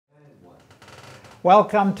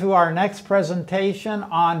Welcome to our next presentation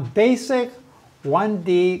on basic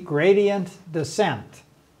 1D gradient descent.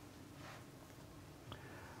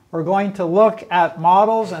 We're going to look at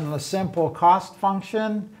models and the simple cost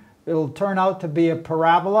function. It'll turn out to be a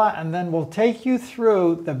parabola, and then we'll take you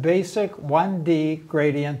through the basic 1D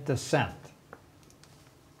gradient descent.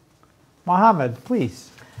 Mohammad,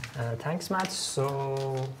 please. Thanks, Matt.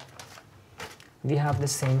 So we have the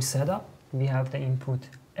same setup. We have the input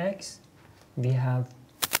x. We have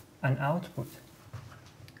an output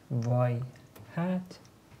y hat,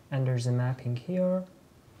 and there's a mapping here,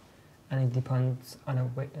 and it depends on a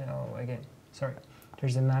weight.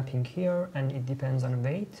 There's a mapping here, and it depends on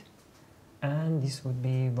weight, and this would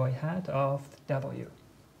be y hat of w.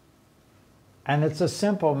 And it's a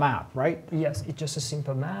simple map, right? Yes, it's just a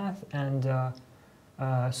simple math, and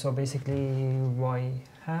so basically y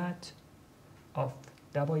hat of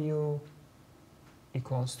w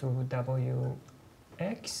equals to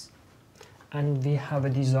wx, and we have a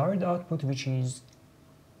desired output which is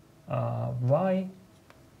y,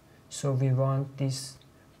 so we want this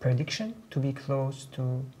prediction to be close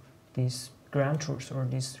to this ground truth or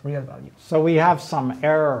this real value. So we have some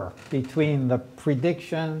error between the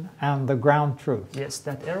prediction and the ground truth. Yes,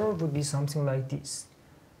 that error would be something like this.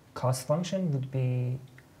 Cost function would be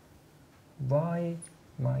y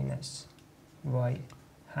minus y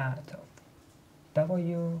hat of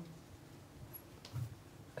w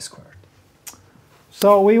squared.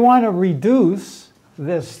 So we want to reduce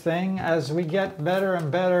this thing as we get better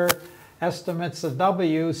and better estimates of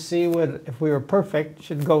w. C would, if we were perfect,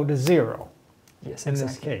 should go to 0. Yes, in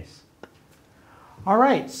exactly. this case. All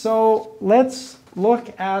right, so let's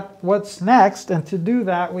look at what's next. And to do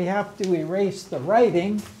that, we have to erase the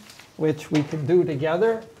writing, which we can do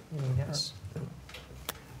together. Yes.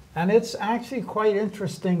 And it's actually quite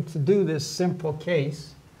interesting to do this simple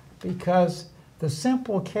case, because the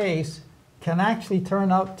simple case can actually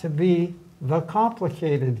turn out to be the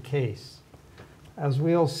complicated case, as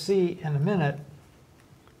we'll see in a minute.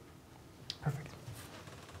 Perfect.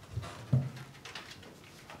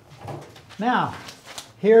 Now,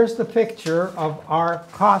 here's the picture of our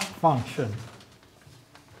cost function.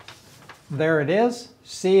 There it is,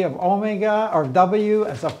 C of omega, or W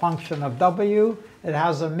as a function of W. It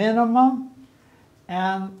has a minimum,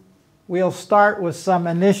 and we'll start with some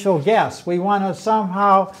initial guess. We want to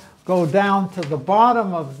somehow go down to the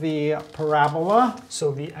bottom of the parabola.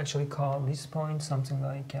 So we actually call this point something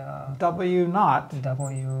like W naught.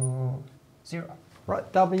 W0.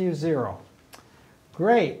 Right, W0.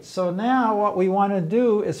 Great. So now what we want to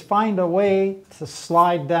do is find a way to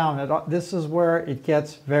slide down. This is where it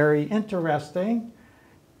gets very interesting.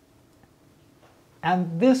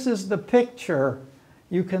 And this is the picture.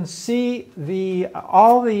 You can see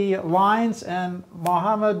all the lines, and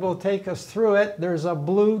Mohammad will take us through it. There's a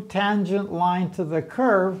blue tangent line to the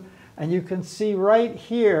curve, and you can see right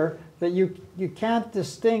here that you can't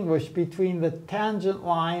distinguish between the tangent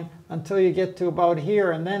line until you get to about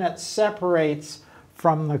here, and then it separates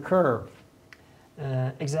from the curve.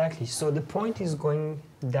 Exactly. So the point is going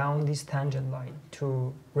down this tangent line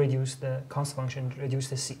to reduce the cost function, reduce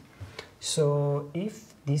the C. So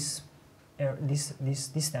if this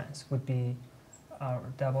distance would be our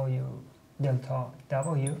W delta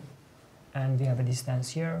W, and we have a distance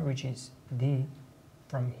here which is D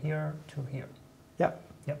from here to here. Yep.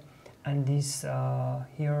 Yep. And this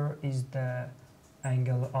here is the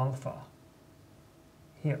angle alpha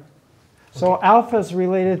here. So Okay. alpha is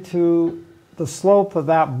related to the slope of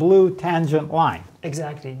that blue tangent line.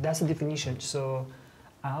 Exactly, that's the definition. So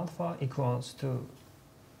alpha equals to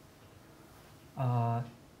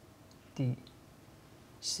d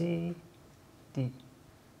C d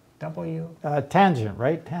W. Tangent,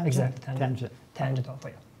 right? Tangent. Exactly, Tangent. Tangent alpha,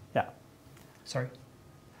 yeah. Yeah. Sorry.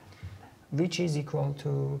 Which is equal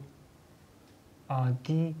to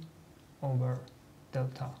d over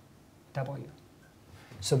delta W.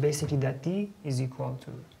 So basically that d is equal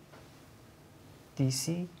to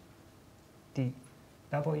dc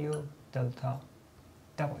dw delta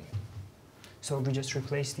W. So we just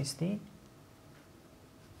replace this d,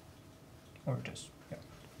 or just, yeah.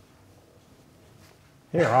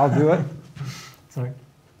 Here, I'll do it. Sorry.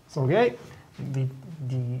 It's okay. With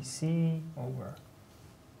dc over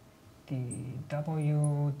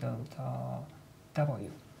dw delta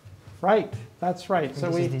W. Right, that's right.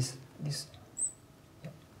 So this is this.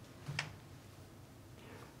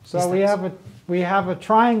 So we have a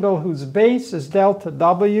triangle whose base is delta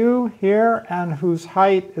W here, and whose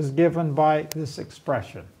height is given by this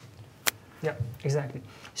expression. Yeah, exactly.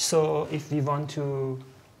 So if we want to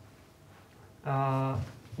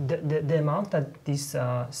The amount that this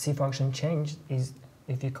C function changed is,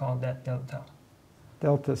 if you call that delta.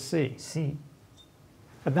 Delta C. C.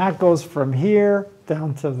 And that goes from here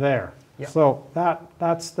down to there. Yeah. So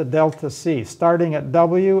that's the delta C, starting at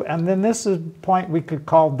W, and then this is a point we could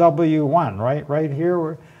call W1, right? Right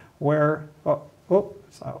here where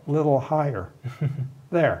it's a little higher.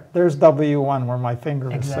 There's W1 where my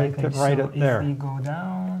finger is, so you could write it there. If we go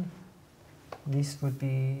down, this would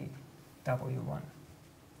be W1.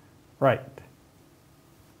 Right.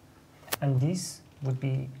 And this would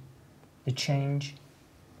be the change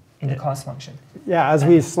in the cost function. Yeah, as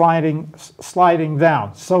we sliding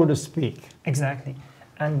down, so to speak. Exactly.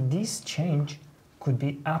 And this change could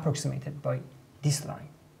be approximated by this line.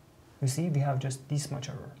 You see, we have just this much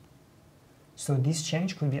error. So this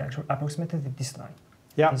change could be actually approximated with this line,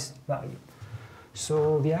 this value.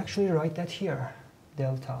 So we actually write that here,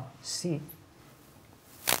 delta C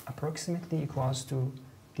approximately equals to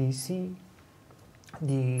dC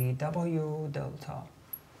dW delta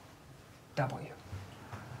W.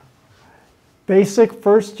 Basic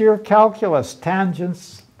first-year calculus,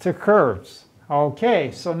 tangents to curves.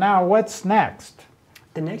 Okay, so now what's next?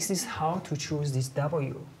 The next is how to choose this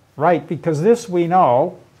W. Right, because this we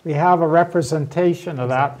know, we have a representation of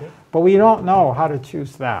that, but we don't know how to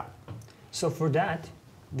choose that. So for that,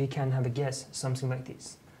 we can have a guess, something like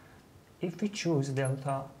this. If we choose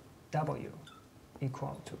delta W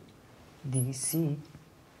equal to dC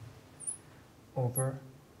over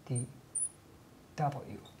dW,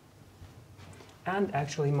 and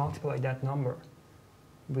actually multiply that number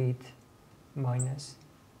with minus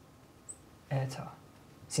eta,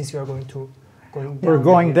 since we are going down. We're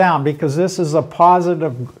going down because this is a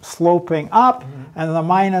positive sloping up, and the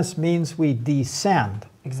minus means we descend.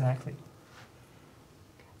 Exactly.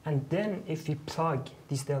 And then if we plug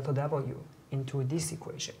this delta W into this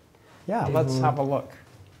equation. Yeah, let's have a look.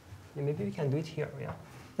 Yeah, maybe we can do it here, yeah.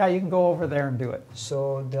 Yeah, you can go over there and do it.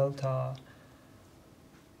 So delta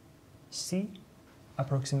C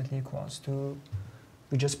approximately equals to,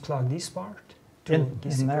 we just plug this part to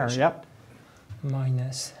this in there, equation. yep.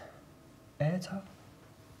 Minus eta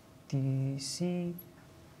dC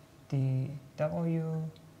dW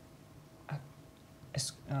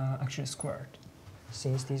actually squared,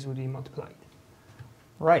 since these would be multiplied.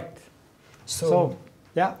 Right. So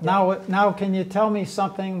yeah, now can you tell me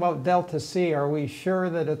something about delta C? Are we sure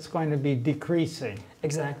that it's going to be decreasing?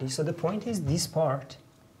 Exactly. So the point is this part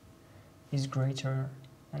is greater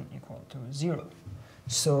than equal to 0.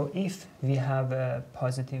 So if we have a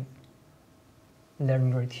positive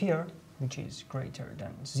learning rate here, which is greater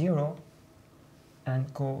than 0,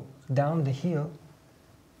 and go down the hill,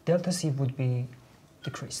 delta C would be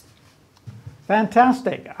decreased.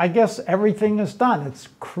 Fantastic. I guess everything is done. It's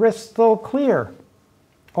crystal clear.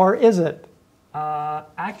 Or is it?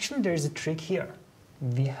 Actually, there's a trick here.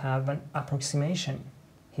 We have an approximation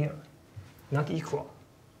here, not equal.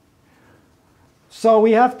 So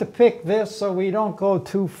we have to pick this so we don't go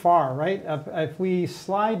too far, right? If we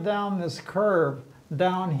slide down this curve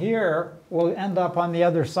down here, we'll end up on the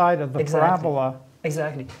other side of the parabola.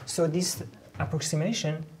 Exactly. So this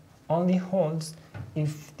approximation only holds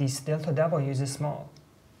if this delta W is small,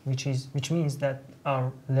 which means that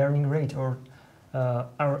our learning rate or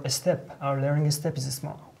our learning step is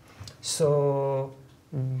small. So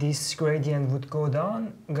this gradient would go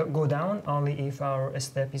down only if our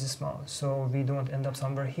step is small. So we don't end up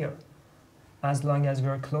somewhere here. As long as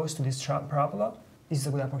we're close to this parabola, this is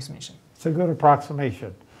a good approximation. It's a good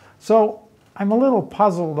approximation. So I'm a little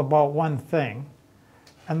puzzled about one thing,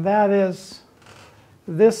 and that is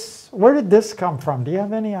this. Where did this come from? Do you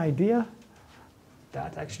have any idea?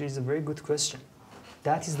 That actually is a very good question.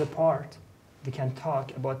 That is the part we can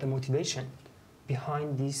talk about the motivation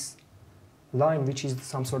behind this line, which is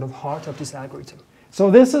some sort of heart of this algorithm.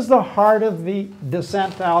 So this is the heart of the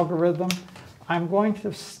descent algorithm. I'm going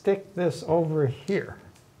to stick this over here.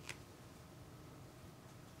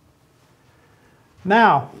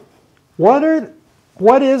 Now, what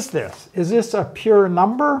is this? Is this a pure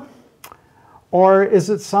number, or is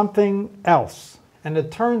it something else? And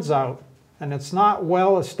it turns out, and it's not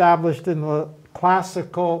well established in the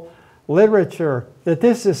classical literature, that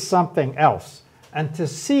this is something else. And to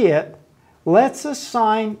see it, let's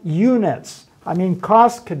assign units. I mean,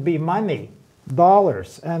 cost could be money,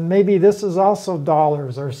 dollars, and maybe this is also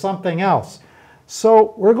dollars or something else.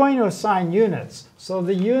 So we're going to assign units. So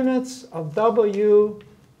the units of W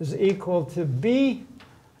is equal to B,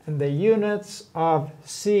 and the units of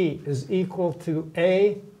C is equal to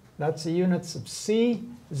A. That's the units of C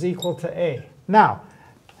is equal to A. Now,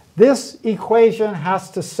 this equation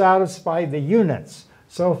has to satisfy the units.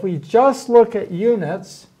 So if we just look at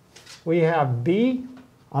units, We have B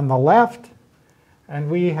on the left, and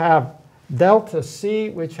we have delta C,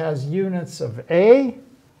 which has units of A,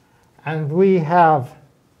 and we have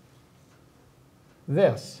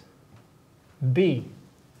this, B.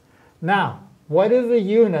 Now, what do the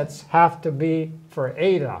units have to be for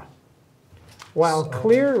eta? Well, So,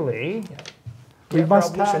 clearly, yeah. we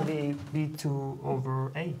must probably have should be b2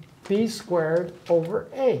 over a. B squared over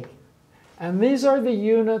A. And these are the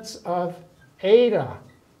units of eta.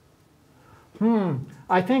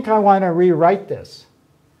 I think I want to rewrite this.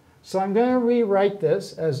 So I'm going to rewrite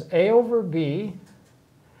this as A over B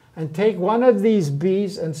and take one of these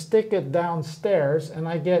B's and stick it downstairs, and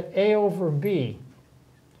I get A over B.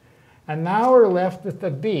 And now we're left with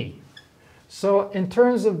the B. So in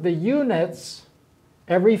terms of the units,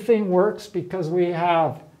 everything works because we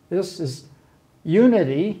have, this is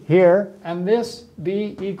unity here, and this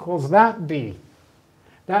B equals that B.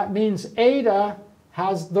 That means eta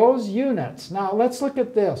has those units. Now let's look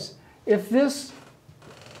at this. If this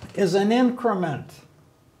is an increment,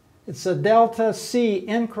 it's a delta C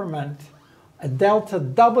increment, a delta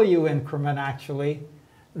W increment actually,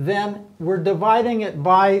 then we're dividing it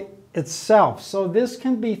by itself. So this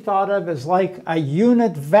can be thought of as like a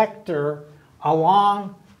unit vector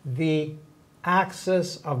along the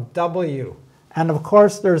axis of W. And of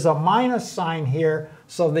course there's a minus sign here,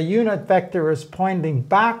 so the unit vector is pointing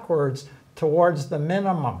backwards towards the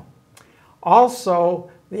minimum. Also,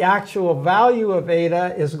 the actual value of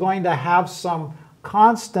eta is going to have some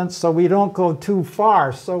constant, so we don't go too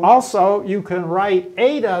far. So also you can write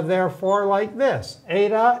eta therefore like this.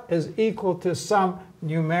 Eta is equal to some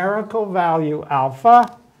numerical value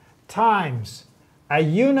alpha times a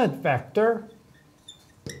unit vector,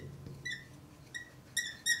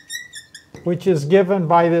 which is given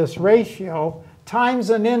by this ratio, times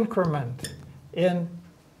an increment in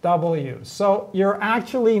W. So you're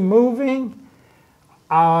actually moving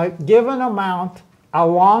a given amount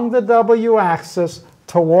along the W-axis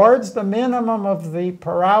towards the minimum of the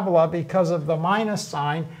parabola because of the minus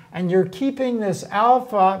sign, and you're keeping this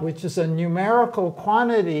alpha, which is a numerical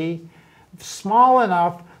quantity, small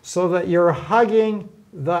enough so that you're hugging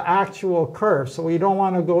the actual curve. So we don't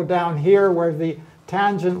want to go down here where the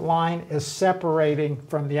tangent line is separating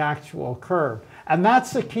from the actual curve. And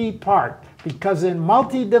that's the key part, because in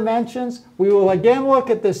multi-dimensions, we will again look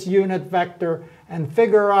at this unit vector and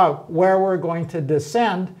figure out where we're going to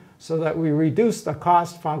descend so that we reduce the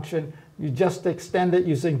cost function. You just extend it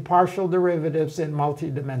using partial derivatives in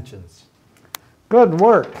multi-dimensions. Good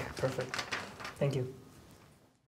work. Perfect. Thank you.